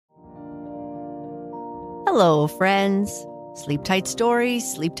Hello, friends. Sleep Tight Stories,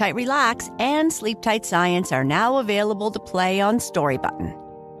 Sleep Tight Relax, and Sleep Tight Science are now available to play on Story Button,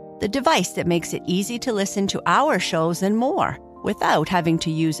 the device that makes it easy to listen to our shows and more without having to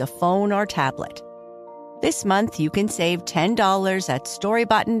use a phone or tablet. This month, you can save $10 at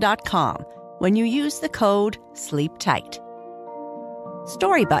storybutton.com when you use the code SLEEPTIGHT.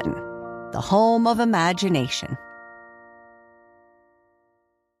 Story Button, the home of imagination.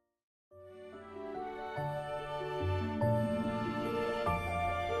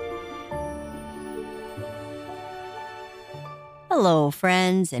 Hello,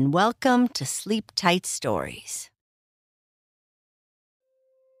 friends, and welcome to Sleep Tight Stories.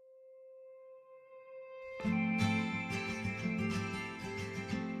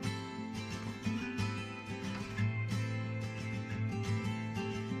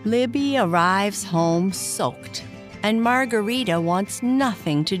 Libby arrives home soaked, and Margherita wants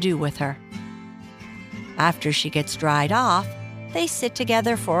nothing to do with her. After she gets dried off, they sit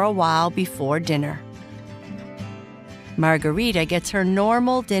together for a while before dinner. Margherita gets her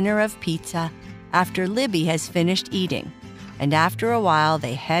normal dinner of pizza after Libby has finished eating, and after a while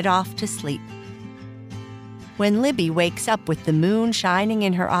they head off to sleep. When Libby wakes up with the moon shining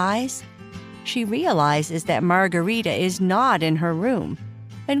in her eyes, she realizes that Margherita is not in her room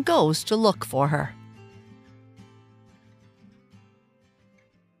and goes to look for her.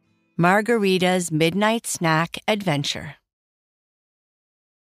 Margherita's Midnight Snack Adventure.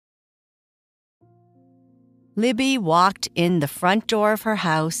 Libby walked in the front door of her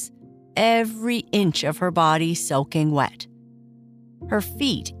house, every inch of her body soaking wet. Her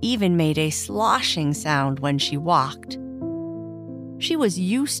feet even made a sloshing sound when she walked. She was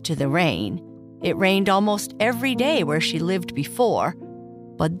used to the rain. It rained almost every day where she lived before,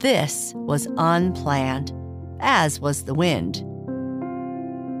 but this was unplanned, as was the wind.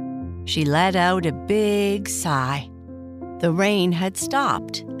 She let out a big sigh. The rain had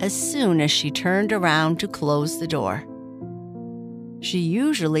stopped as soon as she turned around to close the door. She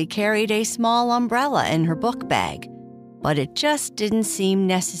usually carried a small umbrella in her book bag, but it just didn't seem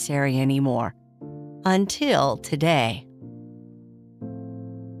necessary anymore. Until today.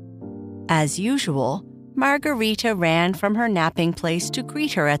 As usual, Margherita ran from her napping place to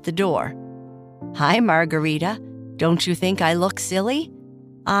greet her at the door. "Hi, Margherita. Don't you think I look silly?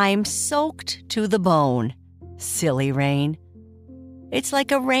 I'm soaked to the bone. Silly rain. It's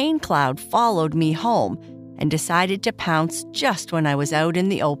like a rain cloud followed me home and decided to pounce just when I was out in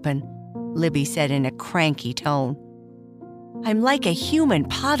the open," Libby said in a cranky tone. "I'm like a human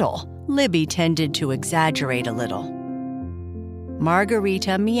puddle." Libby tended to exaggerate a little.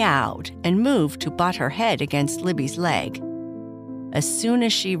 Margherita meowed and moved to butt her head against Libby's leg. As soon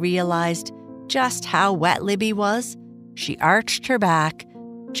as she realized just how wet Libby was, she arched her back,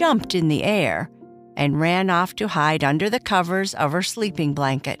 jumped in the air, and ran off to hide under the covers of her sleeping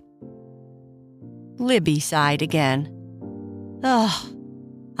blanket. Libby sighed again. "Ugh,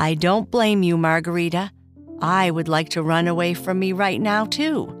 I don't blame you, Margherita. I would like to run away from me right now,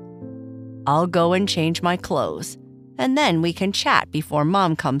 too. I'll go and change my clothes, and then we can chat before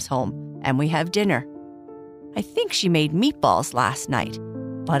Mom comes home and we have dinner. I think she made meatballs last night,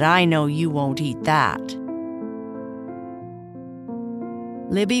 but I know you won't eat that."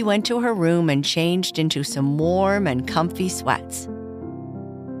 Libby went to her room and changed into some warm and comfy sweats.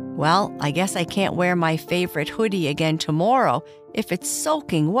 "Well, I guess I can't wear my favorite hoodie again tomorrow if it's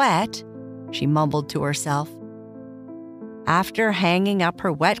soaking wet," she mumbled to herself. After hanging up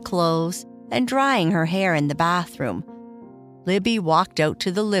her wet clothes and drying her hair in the bathroom, Libby walked out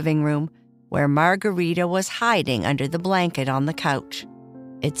to the living room where Margherita was hiding under the blanket on the couch.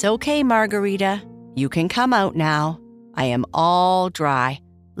 "It's okay, Margherita. You can come out now. I am all dry,"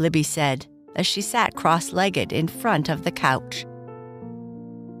 Libby said as she sat cross-legged in front of the couch.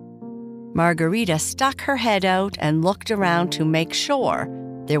 Margherita stuck her head out and looked around to make sure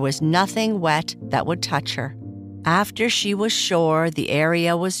there was nothing wet that would touch her. After she was sure the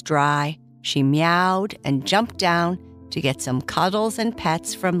area was dry, she meowed and jumped down to get some cuddles and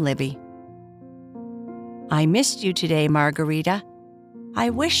pets from Libby. "I missed you today, Margherita. I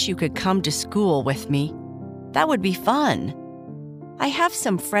wish you could come to school with me. That would be fun. I have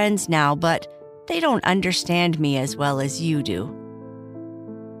some friends now, but they don't understand me as well as you do.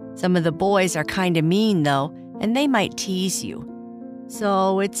 Some of the boys are kind of mean, though, and they might tease you.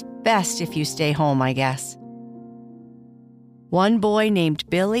 So it's best if you stay home, I guess. One boy named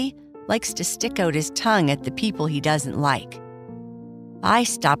Billy likes to stick out his tongue at the people he doesn't like. I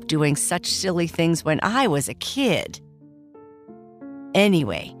stopped doing such silly things when I was a kid.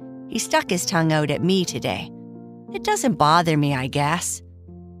 Anyway, he stuck his tongue out at me today. It doesn't bother me, I guess.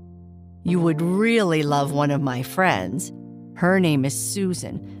 You would really love one of my friends. Her name is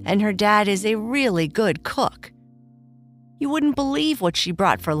Susan, and her dad is a really good cook. You wouldn't believe what she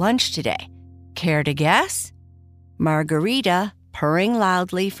brought for lunch today. Care to guess?" Margherita, purring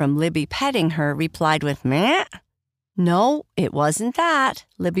loudly from Libby petting her, replied with meh. "No, it wasn't that,"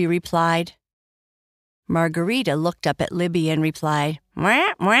 Libby replied. Margherita looked up at Libby and replied,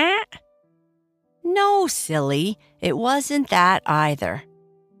 "Mwah, mwah." "No, silly, it wasn't that either.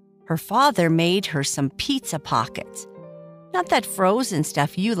 Her father made her some pizza pockets. Not that frozen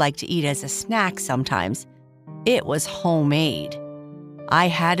stuff you like to eat as a snack sometimes. It was homemade. I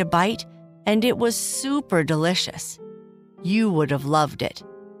had a bite, and it was super delicious. You would have loved it.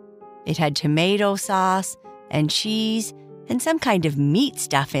 It had tomato sauce and cheese and some kind of meat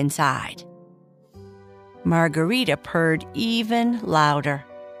stuff inside." Margherita purred even louder.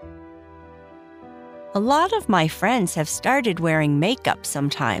 "A lot of my friends have started wearing makeup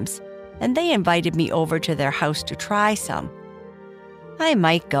sometimes, and they invited me over to their house to try some. I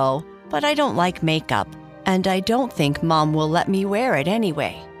might go, but I don't like makeup, and I don't think Mom will let me wear it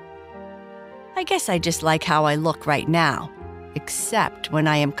anyway. I guess I just like how I look right now, except when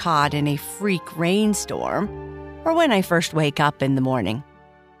I am caught in a freak rainstorm or when I first wake up in the morning.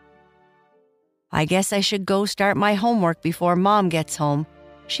 I guess I should go start my homework before Mom gets home.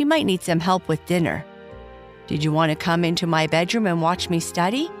 She might need some help with dinner. Did you want to come into my bedroom and watch me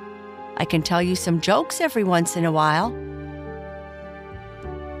study? I can tell you some jokes every once in a while."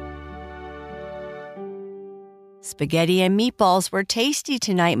 "Spaghetti and meatballs were tasty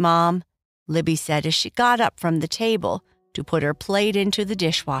tonight, Mom," Libby said as she got up from the table to put her plate into the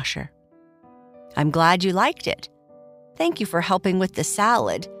dishwasher. "I'm glad you liked it. Thank you for helping with the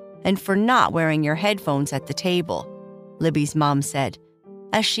salad and for not wearing your headphones at the table," Libby's mom said,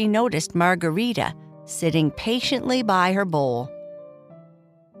 as she noticed Margherita sitting patiently by her bowl.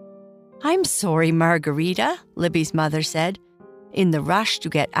 "I'm sorry, Margherita," Libby's mother said. "In the rush to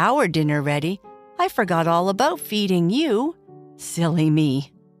get our dinner ready, I forgot all about feeding you. Silly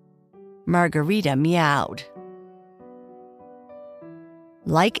me." Margherita meowed.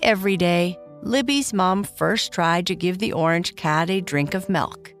 Like every day, Libby's mom first tried to give the orange cat a drink of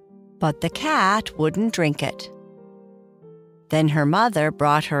milk, but the cat wouldn't drink it. Then her mother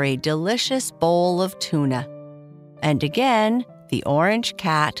brought her a delicious bowl of tuna, and again, the orange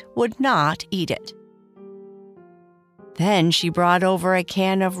cat would not eat it. Then she brought over a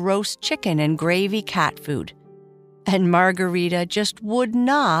can of roast chicken and gravy cat food, and Margherita just would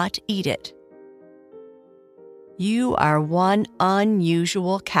not eat it. "You are one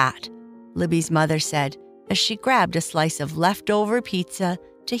unusual cat," Libby's mother said as she grabbed a slice of leftover pizza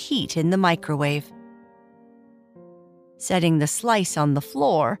to heat in the microwave. Setting the slice on the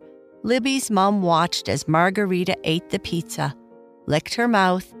floor, Libby's mom watched as Margherita ate the pizza, licked her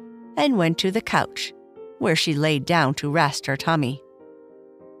mouth, and went to the couch, where she laid down to rest her tummy.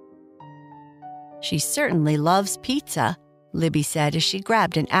 "She certainly loves pizza," Libby said as she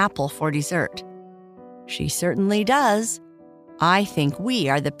grabbed an apple for dessert. "She certainly does. I think we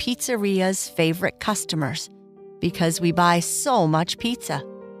are the pizzeria's favorite customers because we buy so much pizza.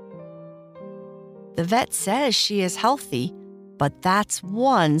 The vet says she is healthy, but that's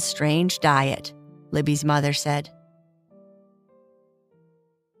one strange diet," Libby's mother said.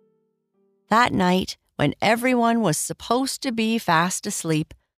 That night, when everyone was supposed to be fast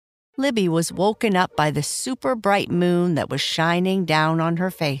asleep, Libby was woken up by the super bright moon that was shining down on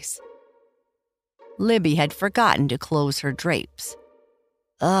her face. Libby had forgotten to close her drapes.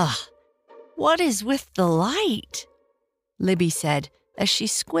 "Ugh, what is with the light?" Libby said as she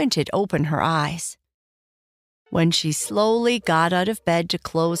squinted open her eyes. When she slowly got out of bed to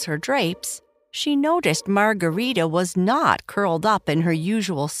close her drapes, she noticed Margherita was not curled up in her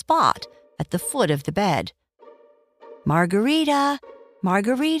usual spot at the foot of the bed. "Margherita,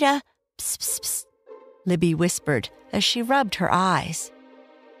 Margherita, psst, psst, psst," Libby whispered as she rubbed her eyes.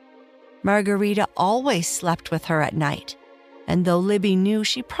 Margherita always slept with her at night, and though Libby knew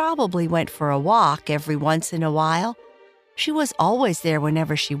she probably went for a walk every once in a while, she was always there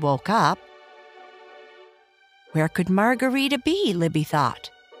whenever she woke up. Where could Margherita be, Libby thought.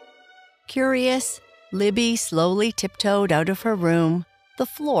 Curious, Libby slowly tiptoed out of her room, the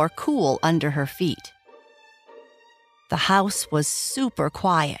floor cool under her feet. The house was super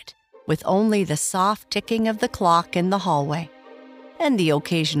quiet, with only the soft ticking of the clock in the hallway and the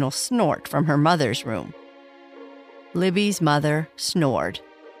occasional snort from her mother's room. Libby's mother snored.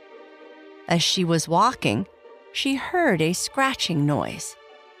 As she was walking, she heard a scratching noise.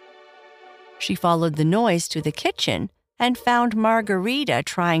 She followed the noise to the kitchen and found Margherita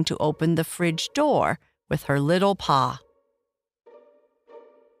trying to open the fridge door with her little paw.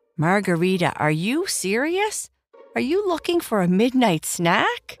 Margherita, are you serious? Are you looking for a midnight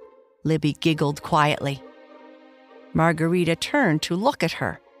snack? Libby giggled quietly. Margherita turned to look at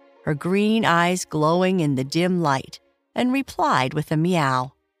her, her green eyes glowing in the dim light, and replied with a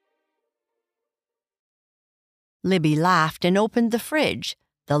meow. Libby laughed and opened the fridge,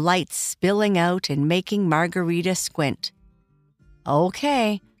 the lights spilling out and making Margherita squint.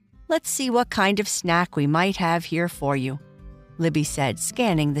 Okay, let's see what kind of snack we might have here for you, Libby said,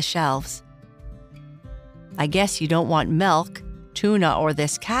 scanning the shelves. I guess you don't want milk, tuna, or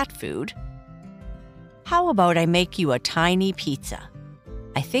this cat food. How about I make you a tiny pizza?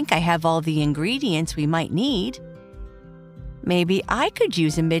 I think I have all the ingredients we might need. Maybe I could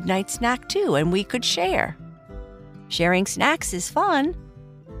use a midnight snack too, and we could share. Sharing snacks is fun,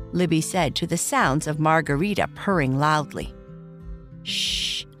 Libby said to the sounds of Margherita purring loudly.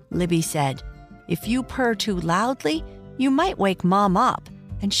 Shh, Libby said. If you purr too loudly, you might wake Mom up,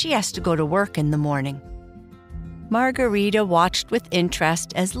 and she has to go to work in the morning. Margherita watched with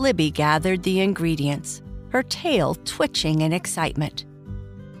interest as Libby gathered the ingredients, her tail twitching in excitement.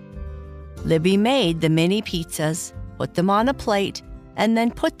 Libby made the mini pizzas, put them on a plate, and then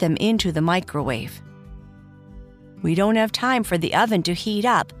put them into the microwave. We don't have time for the oven to heat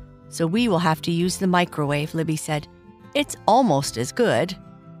up, so we will have to use the microwave, Libby said. It's almost as good.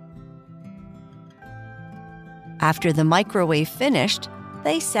 After the microwave finished,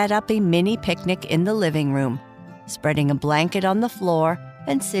 they set up a mini picnic in the living room, spreading a blanket on the floor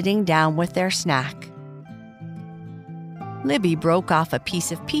and sitting down with their snack. Libby broke off a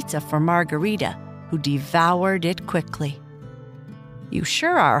piece of pizza for Margherita, who devoured it quickly. You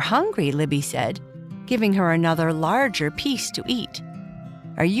sure are hungry, Libby said, giving her another larger piece to eat.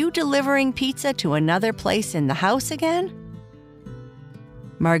 Are you delivering pizza to another place in the house again?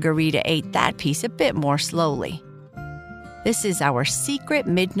 Margherita ate that piece a bit more slowly. This is our secret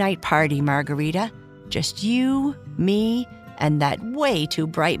midnight party, Margherita. Just you, me, and that way too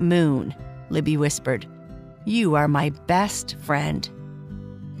bright moon, Libby whispered. You are my best friend.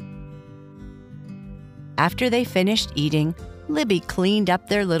 After they finished eating, Libby cleaned up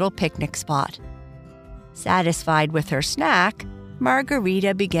their little picnic spot. Satisfied with her snack,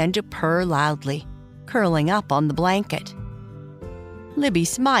 Margherita began to purr loudly, curling up on the blanket. Libby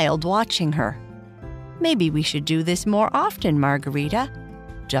smiled watching her. Maybe we should do this more often, Margherita.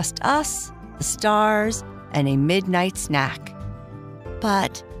 Just us, the stars, and a midnight snack.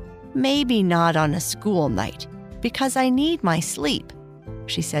 But maybe not on a school night, because I need my sleep,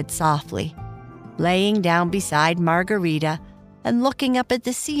 she said softly, laying down beside Margherita and looking up at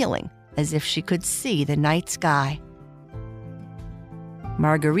the ceiling as if she could see the night sky.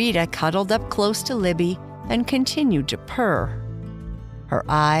 Margherita cuddled up close to Libby and continued to purr, her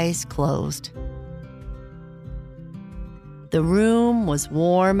eyes closed. The room was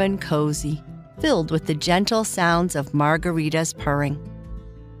warm and cozy, filled with the gentle sounds of Margherita's purring.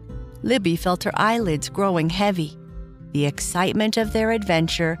 Libby felt her eyelids growing heavy, the excitement of their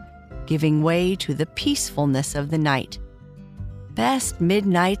adventure giving way to the peacefulness of the night. Best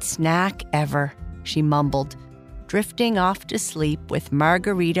midnight snack ever, she mumbled, drifting off to sleep with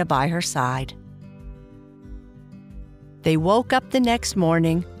Margherita by her side. They woke up the next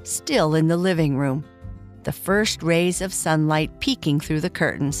morning, still in the living room, the first rays of sunlight peeking through the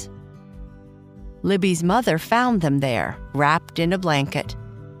curtains. Libby's mother found them there, wrapped in a blanket,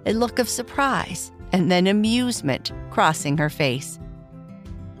 a look of surprise and then amusement crossing her face.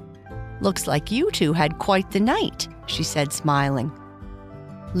 Looks like you two had quite the night, she said, smiling.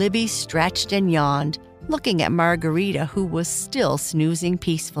 Libby stretched and yawned, looking at Margherita, who was still snoozing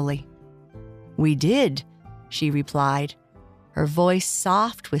peacefully. We did, she replied, her voice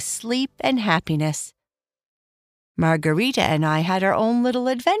soft with sleep and happiness. Margherita and I had our own little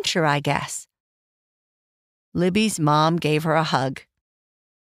adventure, I guess. Libby's mom gave her a hug.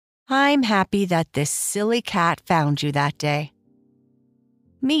 I'm happy that this silly cat found you that day.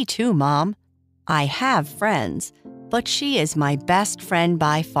 Me too, Mom. I have friends, but she is my best friend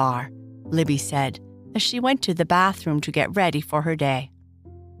by far, Libby said as she went to the bathroom to get ready for her day.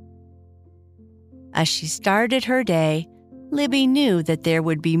 As she started her day, Libby knew that there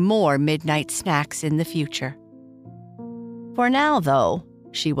would be more midnight snacks in the future. For now, though,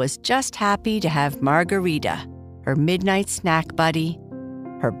 she was just happy to have Margherita, her midnight snack buddy,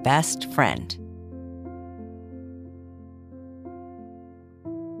 her best friend.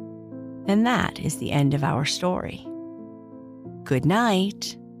 And that is the end of our story. Good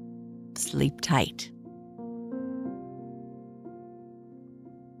night. Sleep tight.